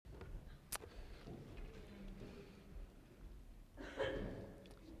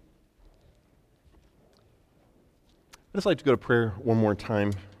I'd just like to go to prayer one more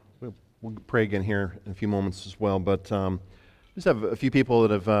time. We'll pray again here in a few moments as well, but just have a few people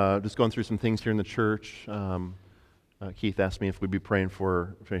that have just gone through some things here in the church. Keith asked me if we'd be praying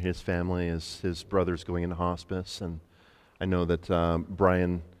for his family as his brother's going into hospice, and I know that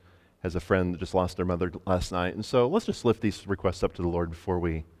Brian has a friend that just lost their mother last night, and so let's just lift these requests up to the Lord before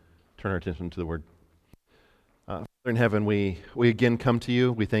we turn our attention to the Word. Father in heaven, we again come to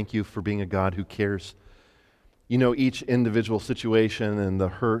you. We thank you for being a God who cares. You know each individual situation and the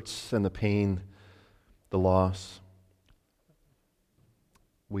hurts and the pain, the loss.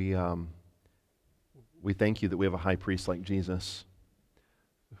 We thank you that we have a high priest like Jesus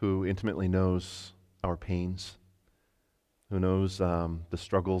who intimately knows our pains, who knows the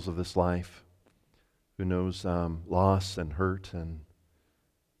struggles of this life, who knows loss and hurt and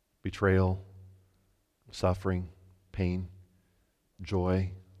betrayal, suffering, pain,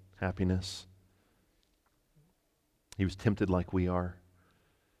 joy, happiness. He was tempted like we are.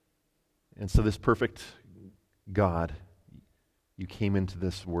 And so this perfect God, you came into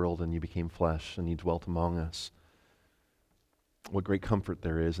this world and you became flesh and you dwelt among us. What great comfort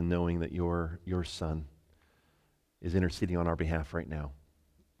there is in knowing that your Son is interceding on our behalf right now.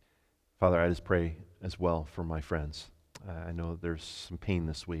 Father, I just pray as well for my friends. I know that there's some pain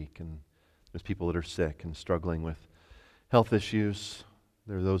this week, and there's people that are sick and struggling with health issues.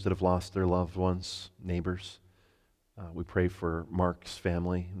 There are those that have lost their loved ones, neighbors. We pray for Mark's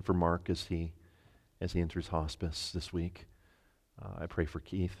family and for Mark as he enters hospice this week. I pray for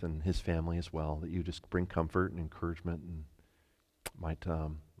Keith and his family as well, that you just bring comfort and encouragement, and might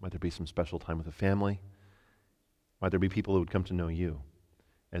there be some special time with the family. Might there be people who would come to know you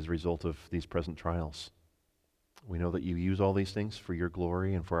as a result of these present trials. We know that you use all these things for your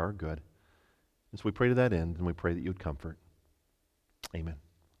glory and for our good. And so we pray to that end, and we pray that you would comfort. Amen.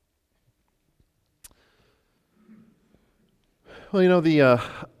 Well, you know,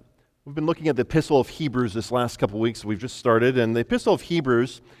 we've been looking at the Epistle of Hebrews this last couple of weeks. We've just started, and the Epistle of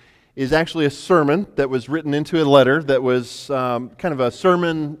Hebrews is actually a sermon that was written into a letter that was kind of a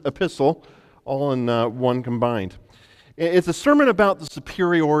sermon epistle, all in one combined. It's a sermon about the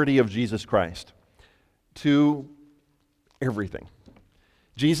superiority of Jesus Christ to everything.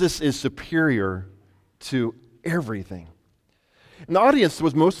 Jesus is superior to everything. And the audience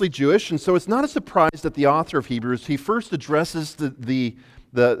was mostly Jewish, and so it's not a surprise that the author of Hebrews, he first addresses the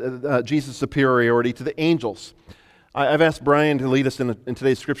Jesus' superiority to the angels. I've asked Brian to lead us in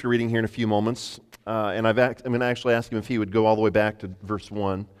today's scripture reading here in a few moments, and I'm going to actually ask him if he would go all the way back to verse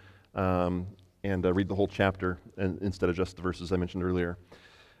 1 and read the whole chapter instead of just the verses I mentioned earlier.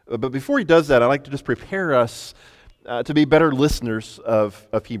 But before he does that, I'd like to just prepare us to be better listeners of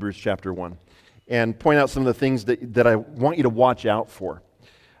Hebrews chapter 1 and point out some of the things that I want you to watch out for.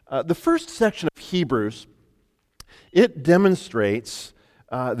 The first section of Hebrews, it demonstrates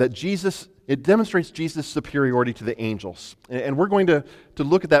Jesus' superiority to the angels. And we're going to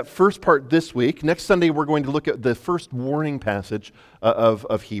look at that first part this week. Next Sunday, we're going to look at the first warning passage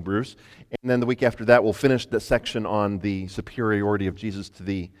of Hebrews. And then the week after that, we'll finish the section on the superiority of Jesus to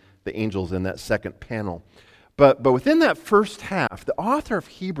the angels in that second panel. But within that first half, the author of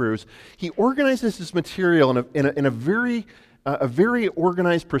Hebrews, he organizes this material in a very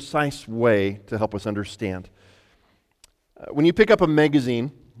organized, precise way to help us understand. When you pick up a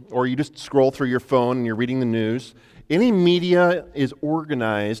magazine, or you just scroll through your phone and you're reading the news, any media is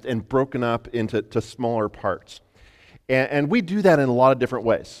organized and broken up into smaller parts. And we do that in a lot of different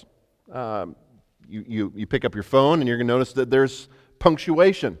ways. You pick up your phone and you're going to notice that there's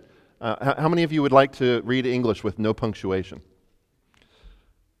punctuation. How many of you would like to read English with no punctuation?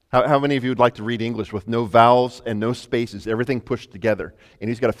 How many of you would like to read English with no vowels and no spaces, everything pushed together, and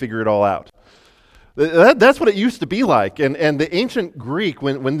he's got to figure it all out? That's what it used to be like. And the ancient Greek,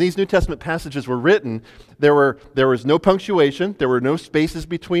 when these New Testament passages were written, there was no punctuation, there were no spaces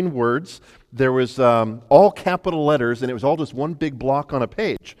between words, there was all capital letters, and it was all just one big block on a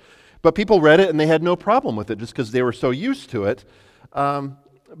page. But people read it and they had no problem with it just because they were so used to it.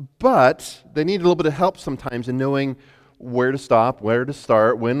 But they needed a little bit of help sometimes in knowing where to stop, where to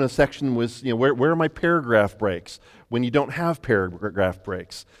start, when a section was, where are my paragraph breaks, when you don't have paragraph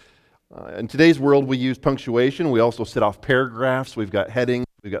breaks. In today's world, we use punctuation. We also set off paragraphs. We've got headings.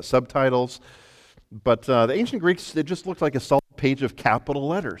 We've got subtitles. But the ancient Greeks, it just looked like a solid page of capital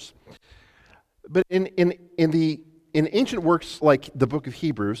letters. But in ancient works like the book of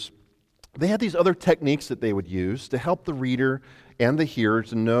Hebrews, they had these other techniques that they would use to help the reader and the hearer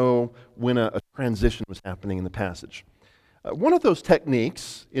to know when a transition was happening in the passage. One of those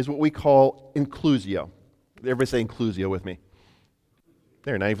techniques is what we call inclusio. Everybody say inclusio with me.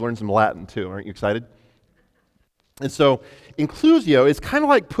 There, now you've learned some Latin too. Aren't you excited? And so inclusio is kind of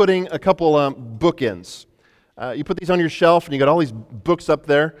like putting a couple bookends. You put these on your shelf, and you got all these books up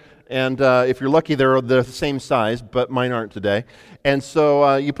there. And if you're lucky, they're the same size, but mine aren't today. And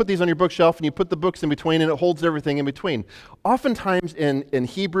so you put these on your bookshelf, and you put the books in between, and it holds everything in between. Oftentimes in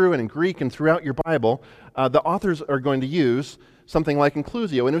Hebrew and in Greek and throughout your Bible, the authors are going to use something like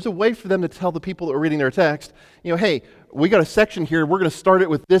inclusio. And there's a way for them to tell the people that are reading their text, hey, we got a section here, we're going to start it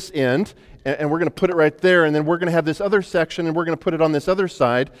with this end, and we're going to put it right there, and then we're going to have this other section, and we're going to put it on this other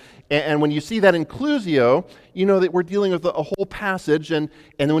side. And when you see that inclusio, you know that we're dealing with a whole passage, and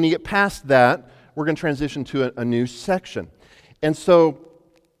then when you get past that, we're going to transition to a new section. And so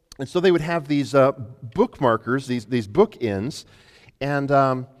they would have these bookmarkers, these bookends,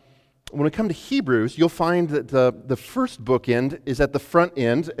 and when we come to Hebrews, you'll find that the first bookend is at the front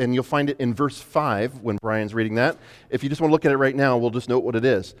end, and you'll find it in verse 5 when Brian's reading that. If you just want to look at it right now, we'll just note what it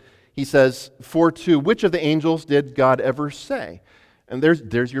is. He says, "For to which of the angels did God ever say?" And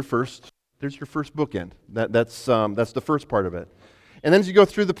there's your first bookend. That's the first part of it. And then as you go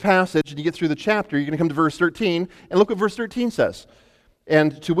through the passage and you get through the chapter, you're going to come to verse 13, and look what verse 13 says.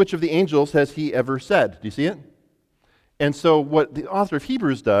 "And to which of the angels has he ever said?" Do you see it? And so what the author of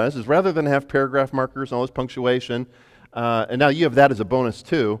Hebrews does is, rather than have paragraph markers and all this punctuation, and now you have that as a bonus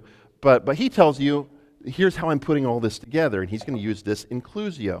too, but he tells you, here's how I'm putting all this together, and he's going to use this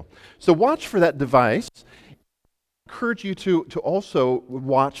inclusio. So watch for that device. I encourage you to also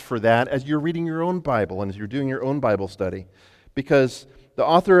watch for that as you're reading your own Bible and as you're doing your own Bible study, because the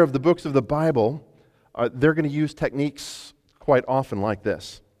author of the books of the Bible, they're going to use techniques quite often like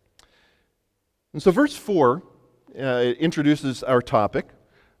this. And so verse 4 it introduces our topic.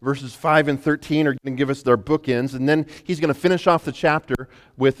 Verses 5 and 13 are going to give us their bookends, and then he's going to finish off the chapter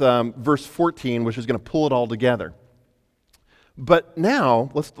with verse 14, which is going to pull it all together. But now,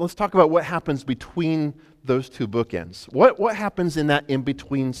 let's talk about what happens between those two bookends. What happens in that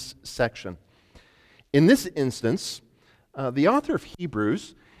in-between section? In this instance, the author of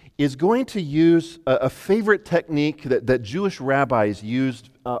Hebrews is going to use a favorite technique that Jewish rabbis used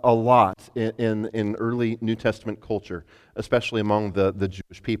a lot in early New Testament culture, especially among the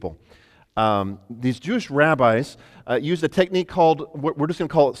Jewish people. These Jewish rabbis used a technique called, we're just going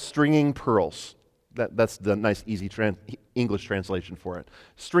to call it stringing pearls. That's the nice, easy English translation for it.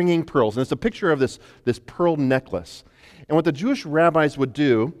 Stringing pearls. And it's a picture of this pearl necklace. And what the Jewish rabbis would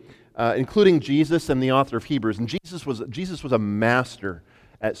do, including Jesus and the author of Hebrews, and Jesus was a master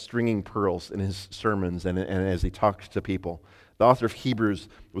at stringing pearls in his sermons and as he talked to people. The author of Hebrews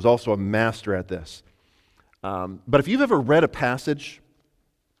was also a master at this. But if you've ever read a passage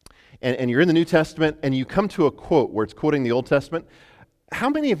and you're in the New Testament and you come to a quote where it's quoting the Old Testament, how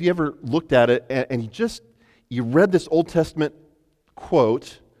many of you ever looked at it and you read this Old Testament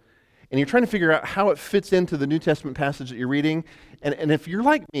quote and you're trying to figure out how it fits into the New Testament passage that you're reading? And if you're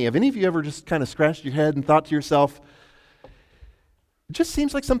like me, have any of you ever just kind of scratched your head and thought to yourself, it just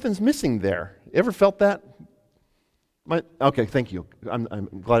seems like something's missing there? You ever felt that? Okay, thank you. I'm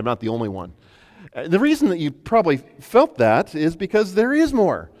glad I'm not the only one. The reason that you probably felt that is because there is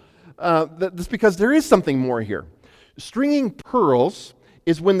more. That's because there is something more here. Stringing pearls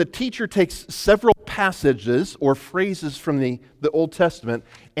is when the teacher takes several passages or phrases from the Old Testament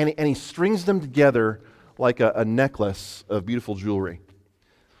and he strings them together like a necklace of beautiful jewelry.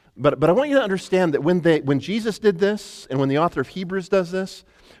 But I want you to understand that when Jesus did this and when the author of Hebrews does this,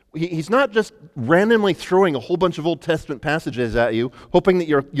 he's not just randomly throwing a whole bunch of Old Testament passages at you, hoping that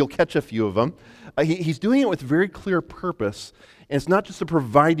you'll catch a few of them. He's doing it with very clear purpose, and it's not just to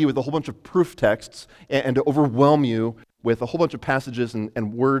provide you with a whole bunch of proof texts and to overwhelm you with a whole bunch of passages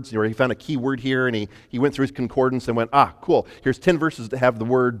and words. He found a key word here, and he went through his concordance and went, cool, here's 10 verses that have the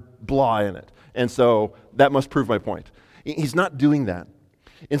word blah in it, and so that must prove my point. He's not doing that.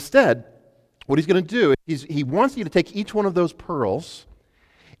 Instead, what he's going to do is he wants you to take each one of those pearls,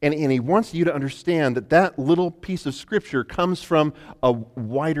 and he wants you to understand that little piece of Scripture comes from a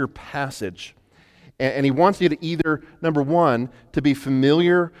wider passage. And he wants you to either, number one, to be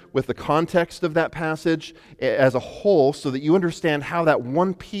familiar with the context of that passage as a whole so that you understand how that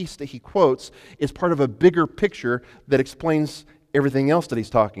one piece that he quotes is part of a bigger picture that explains everything else that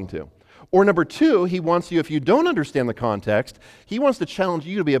he's talking to. Or number two, he wants you, if you don't understand the context, he wants to challenge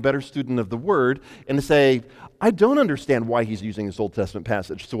you to be a better student of the Word and to say, I don't understand why he's using this Old Testament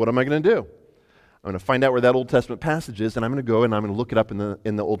passage, so what am I going to do? I'm going to find out where that Old Testament passage is, and I'm going to go and I'm going to look it up in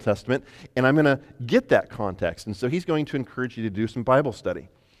the Old Testament, and I'm going to get that context. And so he's going to encourage you to do some Bible study.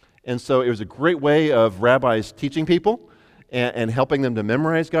 And so it was a great way of rabbis teaching people and helping them to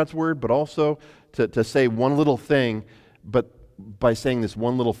memorize God's Word, but also to say one little thing, but by saying this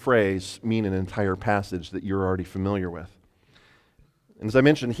one little phrase, mean an entire passage that you're already familiar with. And as I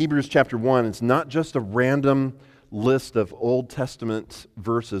mentioned, Hebrews chapter 1, it's not just a random list of Old Testament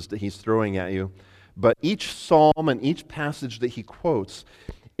verses that he's throwing at you, but each psalm and each passage that he quotes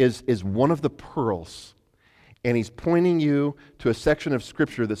is one of the pearls. And he's pointing you to a section of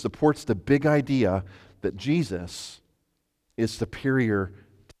Scripture that supports the big idea that Jesus is superior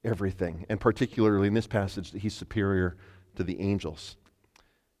to everything, and particularly in this passage, that he's superior to the angels.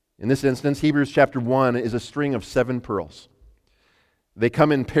 In this instance, Hebrews chapter 1 is a string of 7 pearls. They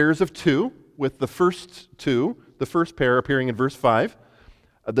come in pairs of 2, with the first pair appearing in verse 5.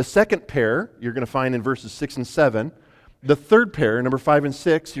 The second pair you're going to find in verses 6 and 7. The third pair, number 5 and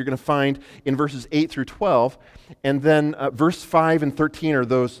 6, you're going to find in verses 8 through 12. And then verse 5 and 13 are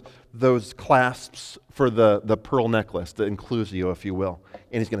those clasps for the pearl necklace, the inclusio, if you will.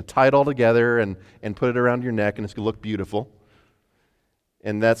 And he's going to tie it all together and put it around your neck, and it's going to look beautiful.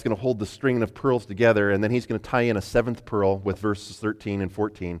 And that's going to hold the string of pearls together. And then he's going to tie in a 7th pearl with verses 13 and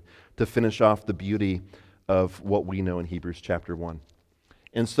 14 to finish off the beauty of what we know in Hebrews chapter 1.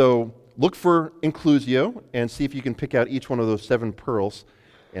 And so look for inclusio and see if you can pick out each one of those 7 pearls.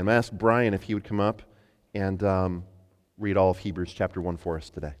 And I'm going to ask Brian if he would come up and read all of Hebrews chapter 1 for us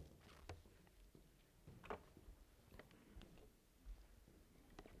today.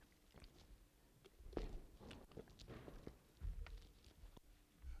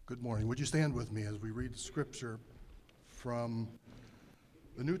 Good morning. Would you stand with me as we read Scripture from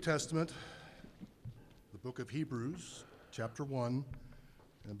the New Testament, the book of Hebrews, chapter 1,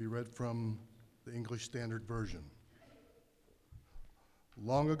 and be read from the English Standard Version.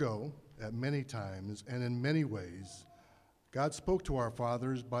 Long ago, at many times and in many ways, God spoke to our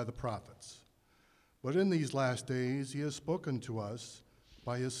fathers by the prophets. But in these last days, he has spoken to us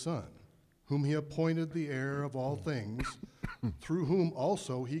by his Son, whom he appointed the heir of all things, through whom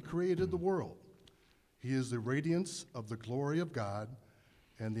also he created the world. He is the radiance of the glory of God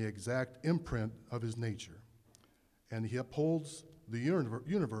and the exact imprint of his nature. And he upholds the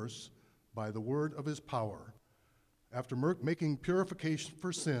universe by the word of his power. After making purification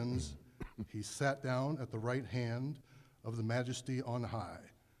for sins, he sat down at the right hand of the Majesty on high,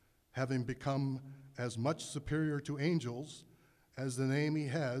 having become as much superior to angels as the name he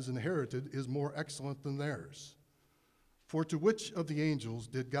has inherited is more excellent than theirs. For to which of the angels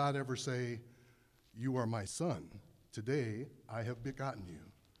did God ever say, "You are my son, today I have begotten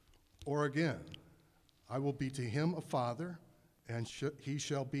you"? Or again, "I will be to him a father, and he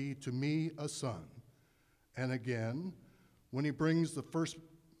shall be to me a son"? And again, when he brings the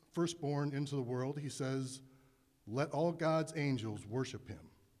firstborn into the world, he says, "Let all God's angels worship him."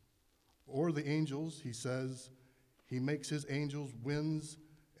 Or the angels, he says, "He makes his angels winds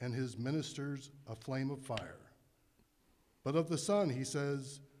and his ministers a flame of fire." But of the Son, he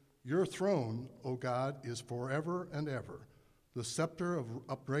says, "Your throne, O God, is forever and ever. The scepter of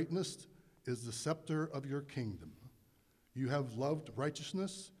uprightness is the scepter of your kingdom. You have loved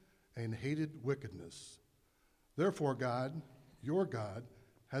righteousness and hated wickedness. Therefore God, your God,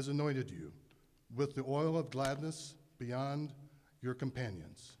 has anointed you with the oil of gladness beyond your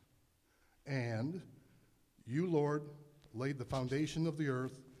companions. And you, Lord, laid the foundation of the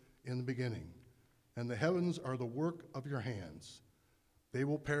earth in the beginning, and the heavens are the work of your hands. They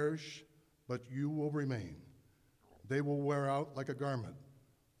will perish, but you will remain. They will wear out like a garment.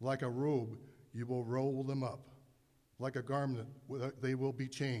 Like a robe, you will roll them up. Like a garment, they will be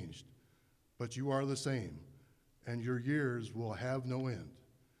changed. But you are the same, and your years will have no end.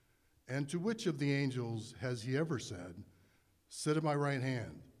 And to which of the angels has he ever said, 'Sit at my right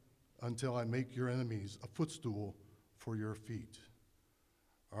hand until I make your enemies a footstool for your feet'?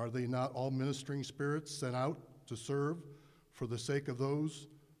 Are they not all ministering spirits sent out to serve for the sake of those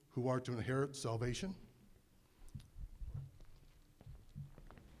who are to inherit salvation?"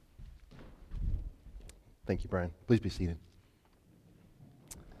 Thank you, Brian. Please be seated.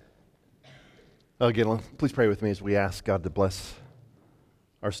 Again, please pray with me as we ask God to bless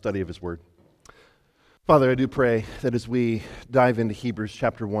our study of his word. Father, I do pray that as we dive into Hebrews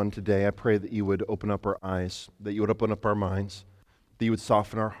chapter 1 today, I pray that you would open up our eyes, that you would open up our minds, that you would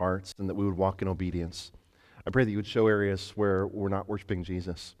soften our hearts, and that we would walk in obedience. I pray that you would show areas where we're not worshiping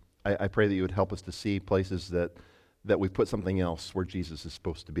Jesus. I pray that you would help us to see places that we put something else where Jesus is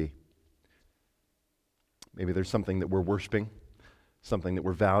supposed to be. Maybe there's something that we're worshiping, something that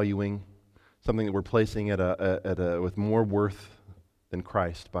we're valuing, something that we're placing with more worth than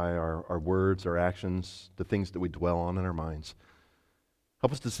Christ by our words, our actions, the things that we dwell on in our minds.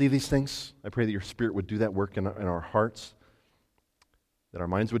 Help us to see these things. I pray that your Spirit would do that work in our hearts, that our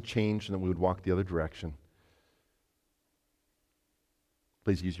minds would change and that we would walk the other direction.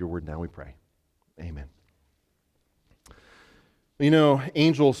 Please use your word now, we pray. Amen. You know,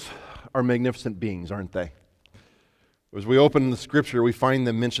 angels are magnificent beings, aren't they? As we open the scripture, we find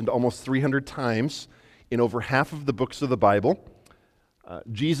them mentioned almost 300 times in over half of the books of the Bible.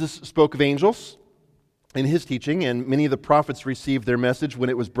 Jesus spoke of angels in his teaching, and many of the prophets received their message when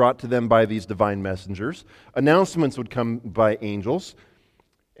it was brought to them by these divine messengers. Announcements would come by angels.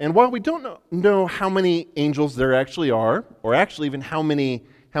 And while we don't know how many angels there actually are, or actually even how many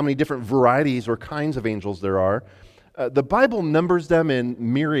different varieties or kinds of angels there are, the Bible numbers them in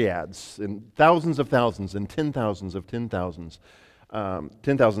myriads, in thousands of thousands, and 10,000s of 10,000s,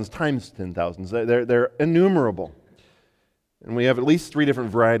 10,000s times 10,000s. They're innumerable. And we have at least 3 different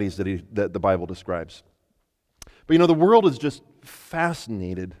varieties that the Bible describes. But you know, the world is just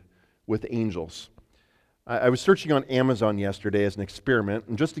fascinated with angels. I was searching on Amazon yesterday as an experiment,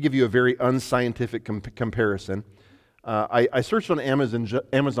 and just to give you a very unscientific comparison, I searched on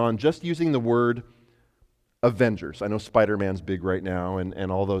Amazon just using the word Avengers. I know Spider-Man's big right now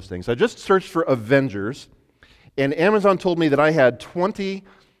and all those things. I just searched for Avengers, and Amazon told me that I had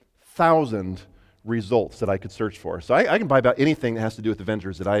 20,000 results that I could search for. So I can buy about anything that has to do with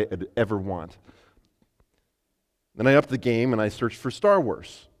Avengers that I ever want. Then I upped the game and I searched for Star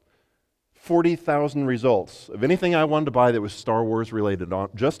Wars. 40,000 results of anything I wanted to buy that was Star Wars related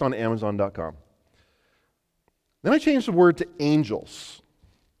just on Amazon.com. Then I changed the word to angels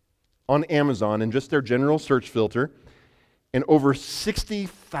on Amazon in just their general search filter, and over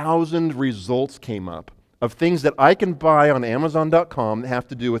 60,000 results came up of things that I can buy on Amazon.com that have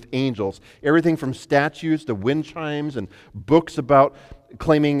to do with angels. Everything from statues to wind chimes and books about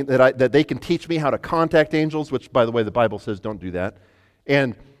claiming that they can teach me how to contact angels, which, by the way, the Bible says don't do that,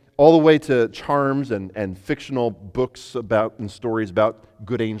 and all the way to charms and fictional books about and stories about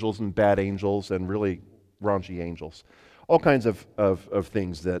good angels and bad angels and really raunchy angels. All kinds of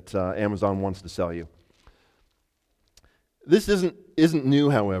things that Amazon wants to sell you. This isn't new,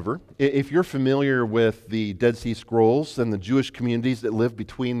 however. If you're familiar with the Dead Sea Scrolls and the Jewish communities that live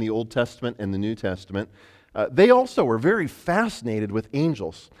between the Old Testament and the New Testament, they also are very fascinated with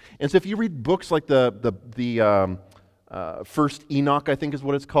angels. And so if you read books like the First Enoch, I think is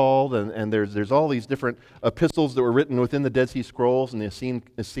what it's called, and there's all these different epistles that were written within the Dead Sea Scrolls and the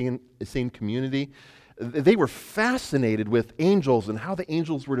Essene community, they were fascinated with angels and how the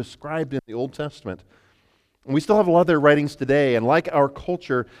angels were described in the Old Testament. And we still have a lot of their writings today, and like our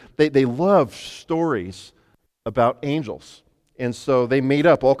culture, they love stories about angels. And so they made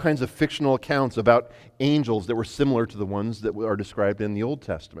up all kinds of fictional accounts about angels that were similar to the ones that are described in the Old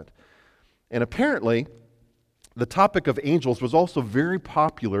Testament. And apparently, the topic of angels was also very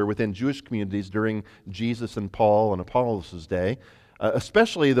popular within Jewish communities during Jesus and Paul and Apollos' day,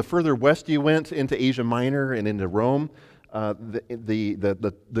 especially the further west you went into Asia Minor and into Rome.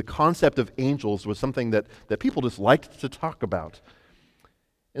 The concept of angels was something that people just liked to talk about.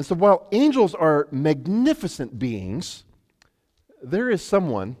 And so while angels are magnificent beings, there is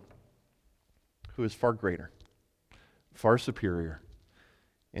someone who is far greater, far superior,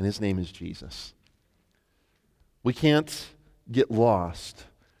 and his name is Jesus. We can't get lost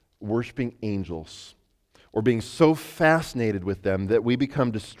worshiping angels or being so fascinated with them that we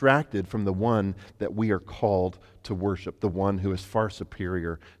become distracted from the one that we are called to worship, the one who is far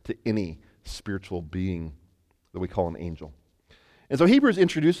superior to any spiritual being that we call an angel. And so Hebrews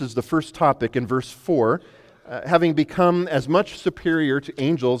introduces the first topic in verse 4, having become as much superior to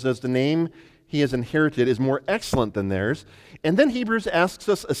angels as the name he has inherited is more excellent than theirs. And then Hebrews asks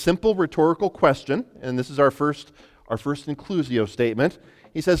us a simple rhetorical question, and this is our first inclusio statement.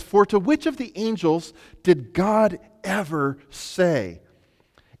 He says, "For to which of the angels did God ever say?"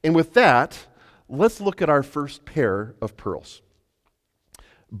 And with that, let's look at our first pair of pearls.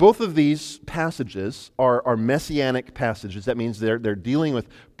 Both of these passages are messianic passages. That means they're dealing with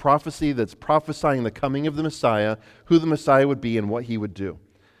prophecy that's prophesying the coming of the Messiah, who the Messiah would be and what he would do.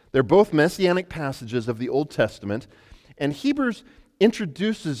 They're both messianic passages of the Old Testament, and Hebrews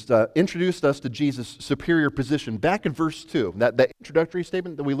introduced us to Jesus' superior position back in verse 2. That introductory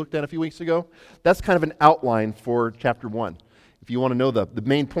statement that we looked at a few weeks ago, that's kind of an outline for chapter 1. If you want to know the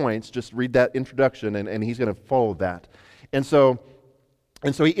main points, just read that introduction, and he's going to follow that. And so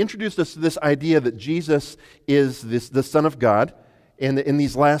he introduced us to this idea that Jesus is the Son of God, and in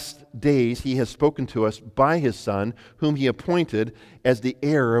these last days he has spoken to us by his Son, whom he appointed as the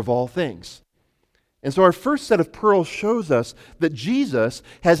heir of all things. And so our first set of pearls shows us that Jesus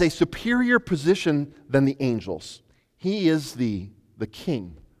has a superior position than the angels. He is the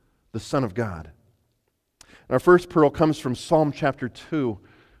King, the Son of God. And our first pearl comes from Psalm chapter 2,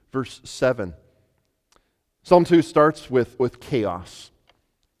 verse 7. Psalm 2 starts with chaos.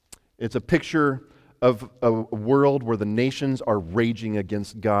 It's a picture of a world where the nations are raging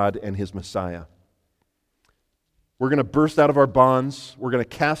against God and His Messiah. We're going to burst out of our bonds. We're going to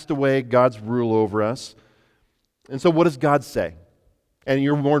cast away God's rule over us. And so what does God say? And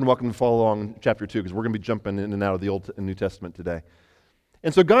you're more than welcome to follow along in chapter 2 because we're going to be jumping in and out of the Old and New Testament today.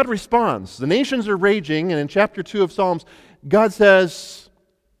 And so God responds. The nations are raging, and in chapter 2 of Psalms, God says,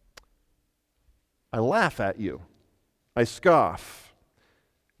 I laugh at you. I scoff.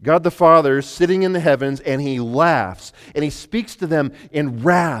 God the Father is sitting in the heavens, and He laughs, and He speaks to them in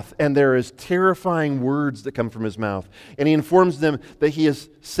wrath, and there is terrifying words that come from His mouth. And He informs them that He has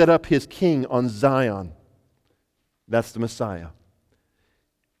set up His king on Zion. That's the Messiah.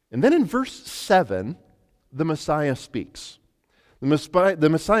 And then in verse 7, the Messiah speaks. The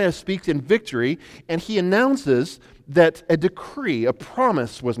Messiah speaks in victory, and He announces that a decree, a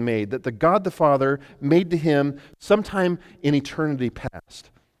promise was made that the God the Father made to Him sometime in eternity past.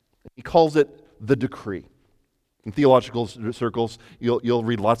 He calls it the decree. In theological circles, you'll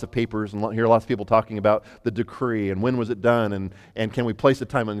read lots of papers and hear lots of people talking about the decree and when was it done and can we place a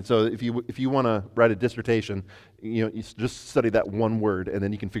time on it. So if you want to write a dissertation, you just study that one word and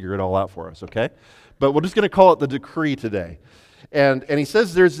then you can figure it all out for us, okay? But we're just going to call it the decree today. And He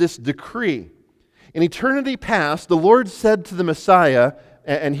says there's this decree. In eternity past, the Lord said to the Messiah,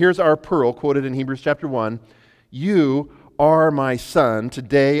 and here's our pearl quoted in Hebrews chapter 1, you are my son,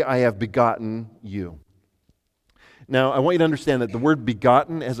 today I have begotten you. Now, I want you to understand that the word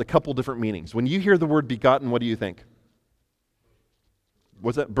begotten has a couple different meanings. When you hear the word begotten, what do you think?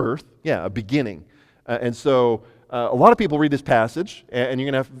 What's that? Birth? Yeah, a beginning. And so a lot of people read this passage, and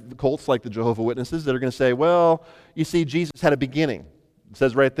you're going to have cults like the Jehovah's Witnesses that are going to say, well, you see, Jesus had a beginning. It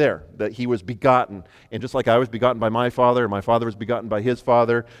says right there that He was begotten. And just like I was begotten by my Father, and my Father was begotten by His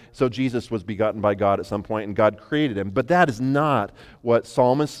Father, so Jesus was begotten by God at some point, and God created Him. But that is not what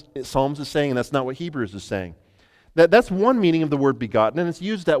Psalms is saying, and that's not what Hebrews is saying. That's one meaning of the word begotten, and it's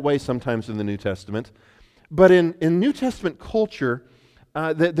used that way sometimes in the New Testament. But in New Testament culture,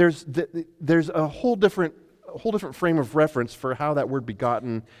 there's a whole different frame of reference for how that word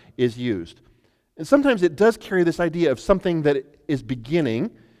begotten is used. And sometimes it does carry this idea of something that is beginning,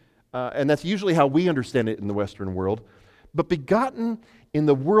 and that's usually how we understand it in the Western world. But begotten in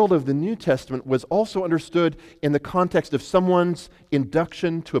the world of the New Testament was also understood in the context of someone's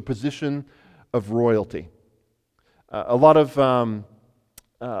induction to a position of royalty. A lot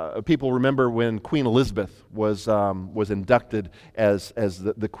of people remember when Queen Elizabeth was inducted as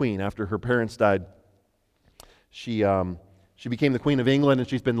the queen after her parents died. She became the Queen of England, and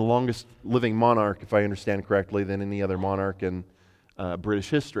she's been the longest living monarch, if I understand correctly, than any other monarch in British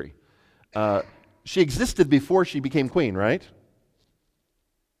history. She existed before she became queen, right?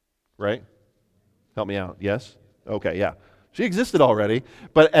 Right? Help me out. Yes? Okay, yeah. She existed already,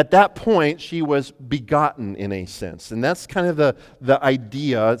 but at that point, she was begotten in a sense. And that's kind of the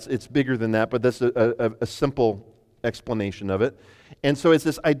idea. It's bigger than that, but that's a simple explanation of it. And so it's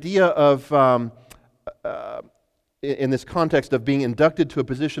this idea of, in this context of being inducted to a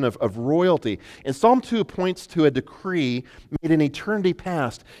position of royalty. And Psalm 2 points to a decree made in eternity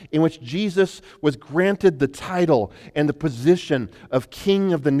past in which Jesus was granted the title and the position of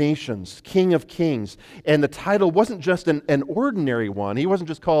King of the nations, King of kings. And the title wasn't just an ordinary one. He wasn't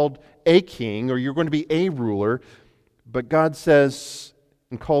just called a king or you're going to be a ruler, but God says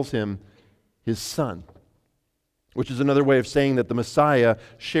and calls Him His Son, which is another way of saying that the Messiah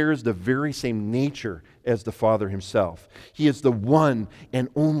shares the very same nature as the Father Himself. He is the one and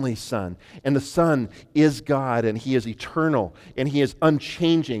only Son, and the Son is God, and He is eternal, and He is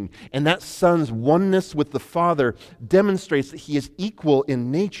unchanging, and that Son's oneness with the Father demonstrates that He is equal in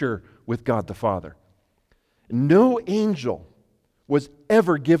nature with God the Father. No angel was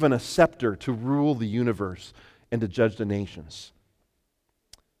ever given a scepter to rule the universe and to judge the nations.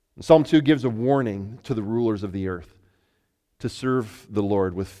 Psalm 2 gives a warning to the rulers of the earth to serve the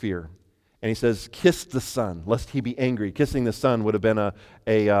Lord with fear. And he says, kiss the Son, lest He be angry. Kissing the Son would have been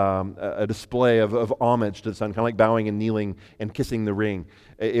a display of homage to the Son, kind of like bowing and kneeling and kissing the ring.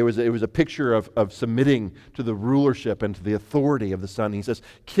 It was a picture of submitting to the rulership and to the authority of the Son. He says,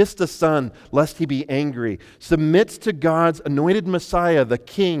 kiss the Son, lest He be angry. Submit to God's anointed Messiah, the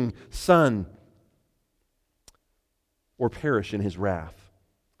King, Son, or perish in His wrath.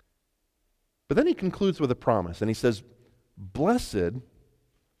 But then he concludes with a promise, and he says, blessed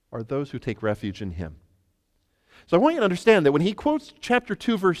are those who take refuge in Him. So I want you to understand that when he quotes chapter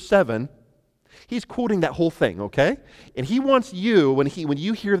 2, verse 7, he's quoting that whole thing, okay? And he wants you, when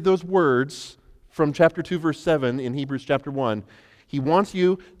you hear those words from chapter 2, verse 7 in Hebrews chapter 1, he wants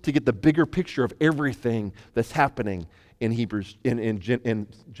you to get the bigger picture of everything that's happening in Hebrews, in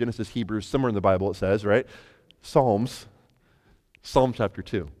Genesis, Hebrews, somewhere in the Bible it says, right? Psalm chapter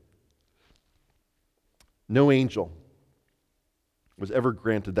 2. No angel was ever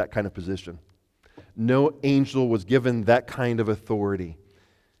granted that kind of position. No angel was given that kind of authority.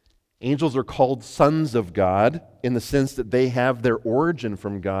 Angels are called sons of God in the sense that they have their origin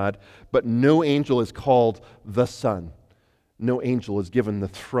from God, but no angel is called the Son. No angel is given the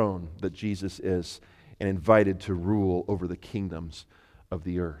throne that Jesus is and invited to rule over the kingdoms of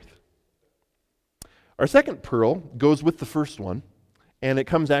the earth. Our second pearl goes with the first one, and it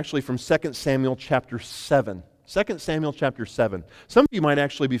comes actually from 2 Samuel chapter 7. 2 Samuel chapter 7. Some of you might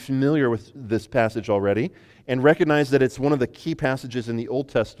actually be familiar with this passage already and recognize that it's one of the key passages in the Old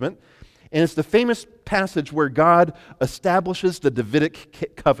Testament. And it's the famous passage where God establishes the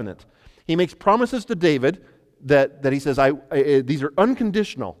Davidic covenant. He makes promises to David that he says, these are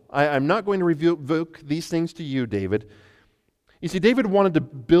unconditional. I'm not going to revoke these things to you, David. You see, David wanted to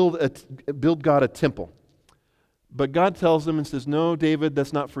build God a temple. But God tells him and says, no, David,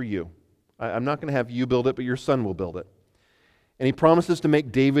 that's not for you. I'm not going to have you build it, but your son will build it. And he promises to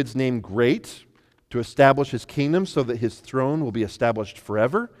make David's name great, to establish his kingdom so that his throne will be established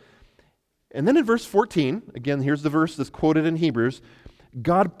forever. And then in verse 14, again, here's the verse that's quoted in Hebrews,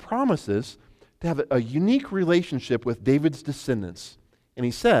 God promises to have a unique relationship with David's descendants. And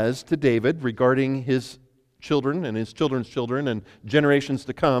he says to David regarding his children and his children's children and generations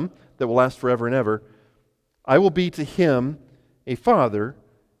to come that will last forever and ever, I will be to him a father,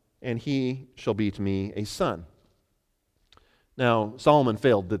 and he shall be to me a son. Now, Solomon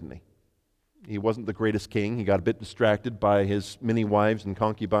failed, didn't he? He wasn't the greatest king. He got a bit distracted by his many wives and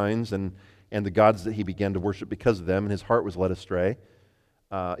concubines and the gods that he began to worship because of them, and his heart was led astray.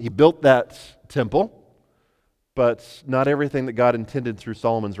 He built that temple, but not everything that God intended through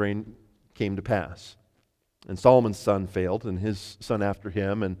Solomon's reign came to pass. And Solomon's son failed, and his son after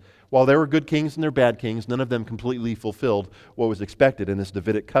him. And while there were good kings and there were bad kings, none of them completely fulfilled what was expected in this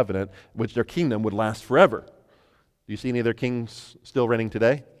Davidic covenant, which their kingdom would last forever. Do you see any of their kings still reigning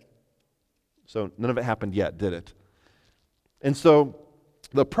today? So none of it happened yet, did it? And so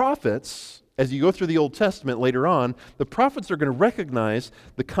the prophets, as you go through the Old Testament later on, the prophets are going to recognize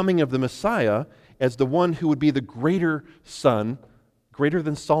the coming of the Messiah as the one who would be the greater son, greater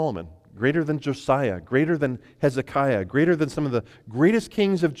than Solomon, greater than Josiah, greater than Hezekiah, greater than some of the greatest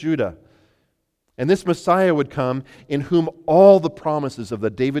kings of Judah. And this Messiah would come in whom all the promises of the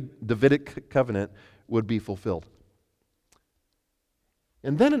Davidic covenant would be fulfilled.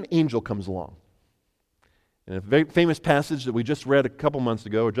 And then an angel comes along. In a very famous passage that we just read a couple months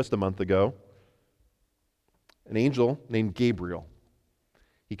ago, or just a month ago, an angel named Gabriel.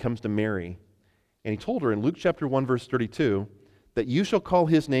 He comes to Mary, and he told her in Luke chapter 1, verse 32, that you shall call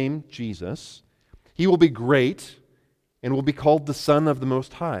his name Jesus. He will be great and will be called the Son of the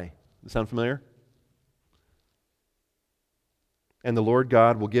Most High. Does that sound familiar? And the Lord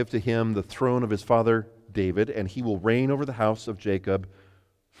God will give to him the throne of his father David, and he will reign over the house of Jacob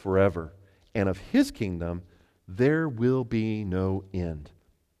forever. And of his kingdom there will be no end.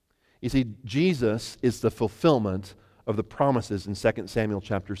 You see, Jesus is the fulfillment of the promises in 2 Samuel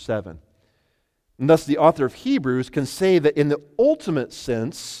chapter 7. And thus the author of Hebrews can say that in the ultimate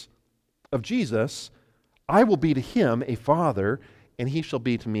sense of Jesus, I will be to him a father, and he shall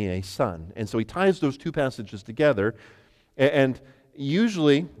be to me a son. And so he ties those two passages together, and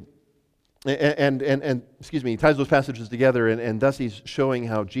usually, he ties those passages together, and thus he's showing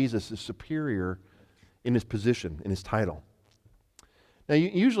how Jesus is superior in his position, in his title. Now,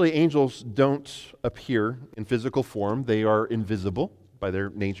 usually angels don't appear in physical form. They are invisible by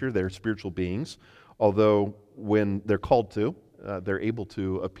their nature. They're spiritual beings, although when they're called to, they're able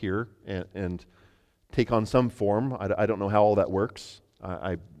to appear and take on some form. I don't know how all that works.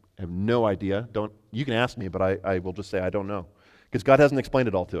 I have no idea. You can ask me, but I will just say I don't know, because God hasn't explained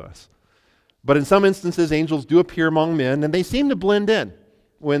it all to us. But in some instances, angels do appear among men, and they seem to blend in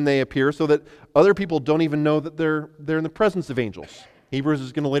when they appear so that other people don't even know that they're in the presence of angels. Hebrews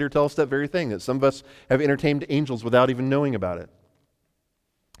is going to later tell us that very thing, that some of us have entertained angels without even knowing about it.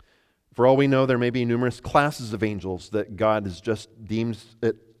 For all we know, there may be numerous classes of angels that God has just deemed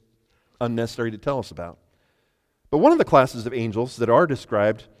it unnecessary to tell us about. But one of the classes of angels that are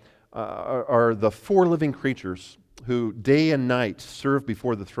described are the four living creatures who day and night serve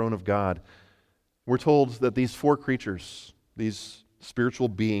before the throne of God. We're told that these four creatures, these spiritual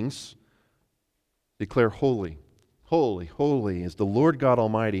beings, declare holy, holy, holy is the Lord God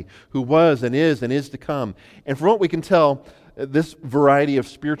Almighty, who was and is to come. And from what we can tell, this variety of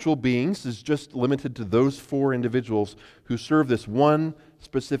spiritual beings is just limited to those four individuals who serve this one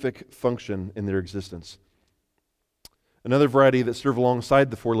specific function in their existence. Another variety that serve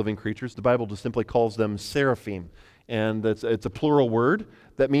alongside the four living creatures, the Bible just simply calls them seraphim. And it's a plural word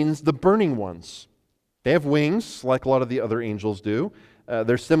that means the burning ones. They have wings, like a lot of the other angels do.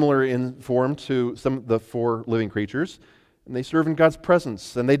 They're similar in form to some of the four living creatures. And they serve in God's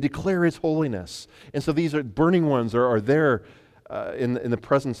presence, and they declare His holiness. And so these burning ones are there in the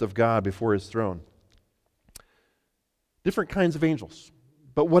presence of God before His throne. Different kinds of angels.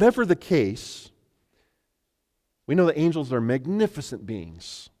 But whatever the case, we know that angels are magnificent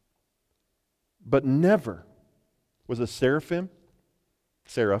beings. But never was a seraph,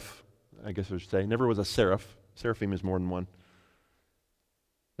 I guess I should say, never was a seraph. Seraphim is more than one.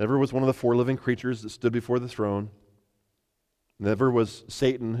 Never was one of the four living creatures that stood before the throne. Never was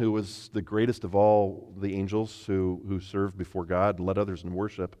Satan, who was the greatest of all the angels who served before God and led others in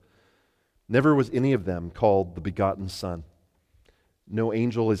worship. Never was any of them called the begotten Son. No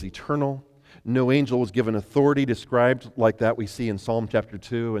angel is eternal. No angel was given authority described like that we see in Psalm chapter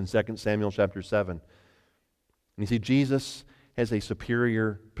 2 and 2 Samuel chapter 7. And you see, Jesus has a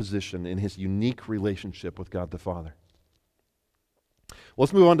superior position in His unique relationship with God the Father. Well,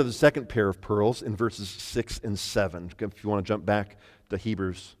 let's move on to the second pair of pearls in verses 6 and 7, if you want to jump back to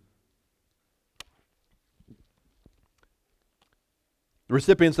Hebrews. The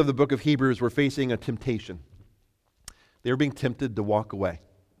recipients of the book of Hebrews were facing a temptation. They were being tempted to walk away.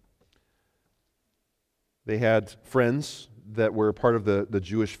 They had friends that were part of the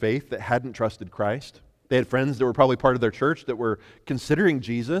Jewish faith that hadn't trusted Christ. They had friends that were probably part of their church that were considering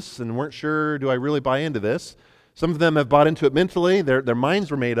Jesus and weren't sure, do I really buy into this? Some of them have bought into it mentally. Their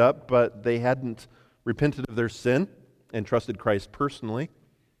minds were made up, but they hadn't repented of their sin and trusted Christ personally.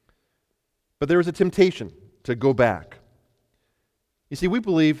 But there was a temptation to go back. You see, we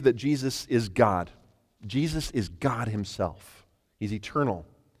believe that Jesus is God. Jesus is God Himself. He's eternal.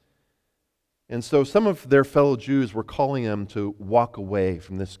 And so some of their fellow Jews were calling them to walk away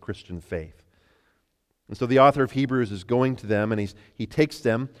from this Christian faith. And so the author of Hebrews is going to them, and he takes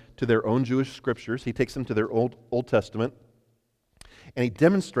them to their own Jewish scriptures. He takes them to their Old Testament, and he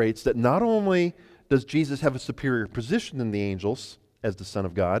demonstrates that not only does Jesus have a superior position than the angels as the Son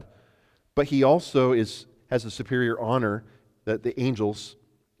of God, but He also has a superior honor that the angels,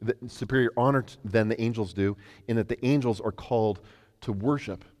 superior honor than the angels do, in that the angels are called to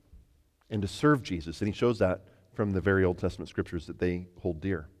worship and to serve Jesus. And he shows that from the very Old Testament scriptures that they hold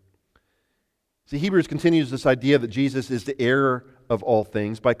dear. See, Hebrews continues this idea that Jesus is the heir of all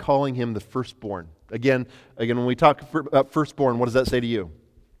things by calling Him the firstborn. Again, when we talk about firstborn, what does that say to you?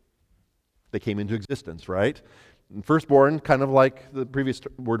 They came into existence, right? And firstborn, kind of like the previous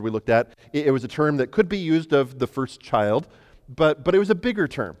word we looked at, it was a term that could be used of the first child, but it was a bigger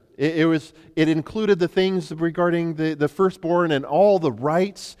term. It included the things regarding the firstborn and all the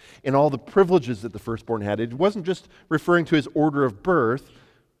rights and all the privileges that the firstborn had. It wasn't just referring to his order of birth,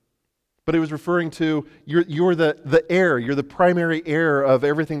 but it was referring to you're the heir, you're the primary heir of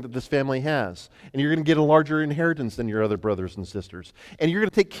everything that this family has. And you're going to get a larger inheritance than your other brothers and sisters. And you're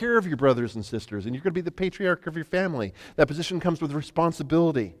going to take care of your brothers and sisters, and you're going to be the patriarch of your family. That position comes with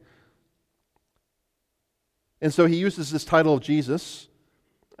responsibility. And so he uses this title of Jesus.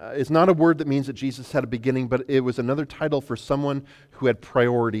 It's not a word that means that Jesus had a beginning, but it was another title for someone who had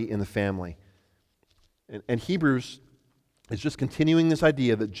priority in the family. And Hebrews is just continuing this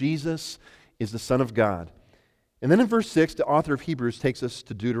idea that Jesus is the Son of God. And then in verse 6, the author of Hebrews takes us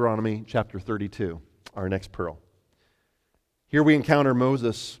to Deuteronomy chapter 32, our next pearl. Here we encounter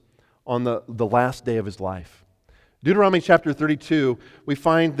Moses on the last day of his life. Deuteronomy chapter 32, we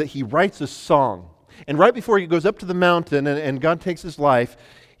find that he writes a song. And right before he goes up to the mountain and God takes his life,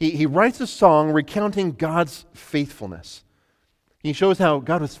 he writes a song recounting God's faithfulness. He shows how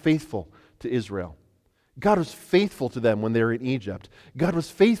God was faithful to Israel. God was faithful to them when they were in Egypt. God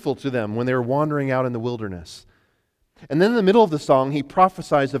was faithful to them when they were wandering out in the wilderness. And then in the middle of the song, he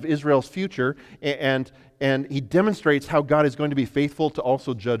prophesies of Israel's future, and he demonstrates how God is going to be faithful to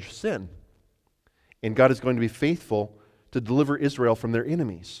also judge sin. And God is going to be faithful to deliver Israel from their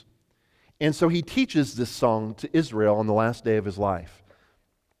enemies. And so he teaches this song to Israel on the last day of his life.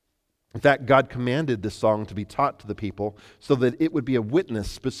 In fact, God commanded this song to be taught to the people so that it would be a witness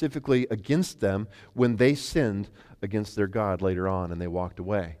specifically against them when they sinned against their God later on and they walked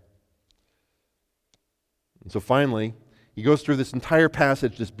away. And so finally, he goes through this entire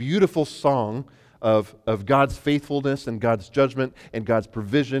passage, this beautiful song of God's faithfulness and God's judgment and God's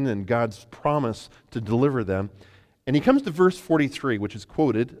provision and God's promise to deliver them. And he comes to verse 43, which is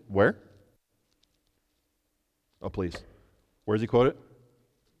quoted where? Oh, please. Where is he quoted?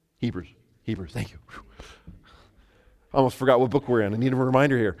 Hebrews, thank you. I almost forgot what book we're in. I need a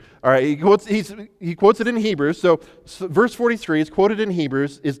reminder here. All right, he quotes it in Hebrews. So verse 43 is quoted in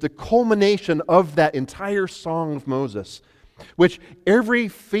Hebrews, is the culmination of that entire Song of Moses, which every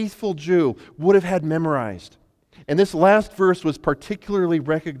faithful Jew would have had memorized. And this last verse was particularly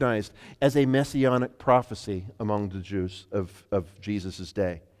recognized as a messianic prophecy among the Jews of Jesus'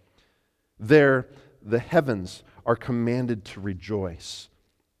 day. There, the heavens are commanded to rejoice.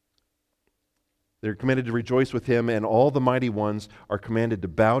 They're commanded to rejoice with him, and all the mighty ones are commanded to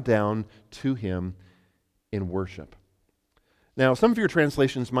bow down to him in worship. Now, some of your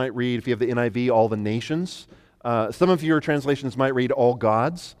translations might read, if you have the NIV, all the nations. Some of your translations might read all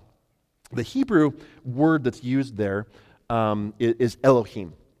gods. The Hebrew word that's used there is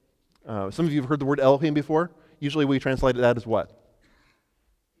Elohim. Some of you have heard the word Elohim before. Usually we translate that as what?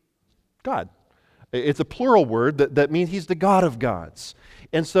 God. It's a plural word that means he's the God of gods.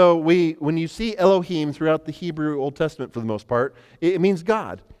 And so when you see Elohim throughout the Hebrew Old Testament for the most part, it means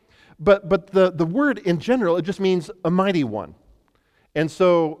God. But the word in general, it just means a mighty one. And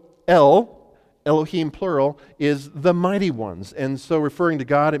so Elohim plural, is the mighty ones. And so referring to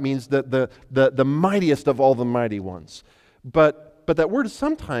God, it means that the mightiest of all the mighty ones. But that word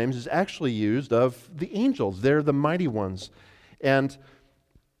sometimes is actually used of the angels. They're the mighty ones. And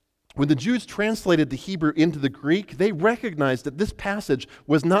when the Jews translated the Hebrew into the Greek, they recognized that this passage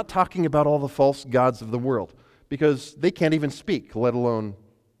was not talking about all the false gods of the world, because they can't even speak, let alone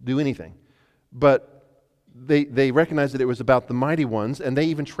do anything. But they recognized that it was about the mighty ones, and they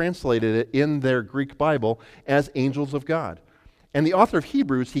even translated it in their Greek Bible as angels of God. And the author of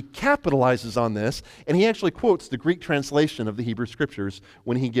Hebrews, he capitalizes on this, and he actually quotes the Greek translation of the Hebrew Scriptures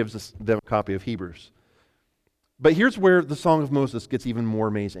when he gives them a copy of Hebrews. But here's where the Song of Moses gets even more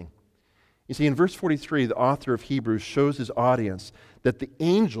amazing. You see, in verse 43, the author of Hebrews shows his audience that the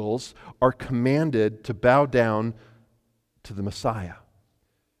angels are commanded to bow down to the Messiah,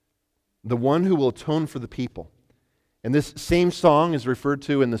 the one who will atone for the people. And this same song is referred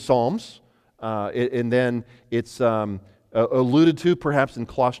to in the Psalms, and then it's alluded to perhaps in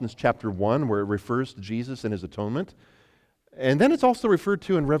Colossians chapter 1, where it refers to Jesus and his atonement. And then it's also referred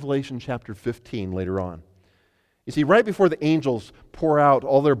to in Revelation chapter 15 later on. You see, right before the angels pour out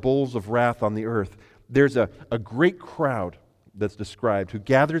all their bowls of wrath on the earth, there's a great crowd that's described who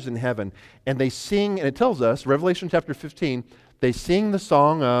gathers in heaven, and they sing, and it tells us, Revelation chapter 15, they sing the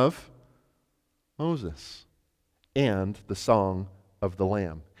song of Moses and the song of the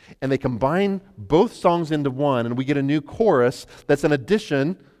Lamb. And they combine both songs into one, and we get a new chorus that's an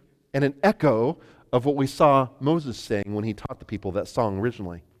addition and an echo of what we saw Moses sing when he taught the people that song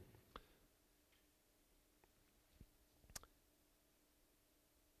originally.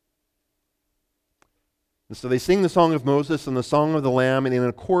 And so they sing the song of Moses and the song of the Lamb, and in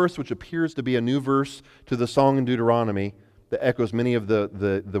a chorus which appears to be a new verse to the song in Deuteronomy that echoes many of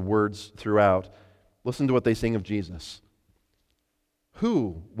the words throughout. Listen to what they sing of Jesus.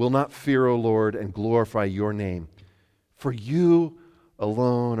 Who will not fear, O Lord, and glorify your name? For you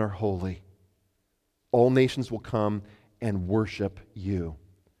alone are holy. All nations will come and worship you,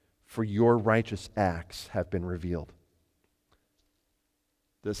 for your righteous acts have been revealed.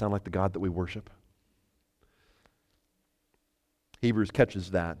 Does it sound like the God that we worship? Hebrews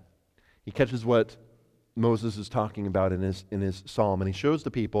catches that. He catches what Moses is talking about in his psalm, and he shows the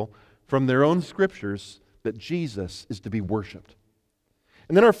people from their own scriptures that Jesus is to be worshipped.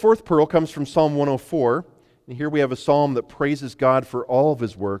 And then our fourth pearl comes from Psalm 104. And here we have a psalm that praises God for all of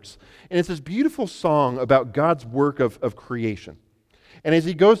his works. And it's this beautiful song about God's work of creation. And as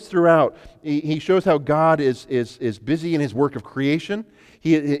he goes throughout, he shows how God is busy in his work of creation.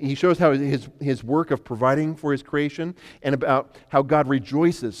 He shows how his work of providing for his creation, and about how God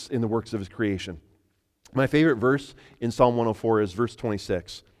rejoices in the works of his creation. My favorite verse in Psalm 104 is verse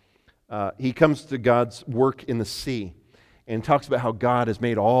 26. He comes to God's work in the sea and talks about how God has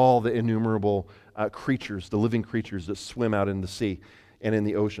made all the innumerable creatures, the living creatures that swim out in the sea and in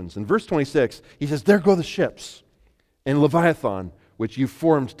the oceans. In verse 26, he says, "There go the ships, and Leviathan, which you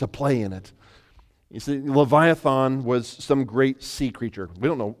formed to play in it." You see, Leviathan was some great sea creature. We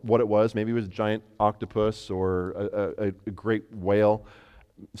don't know what it was. Maybe it was a giant octopus or a great whale,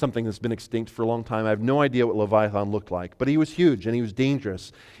 something that's been extinct for a long time. I have no idea what Leviathan looked like, but he was huge and he was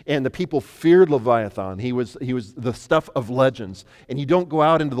dangerous. And the people feared Leviathan. He was the stuff of legends. And you don't go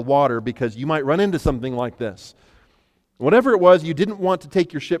out into the water because you might run into something like this. Whatever it was, you didn't want to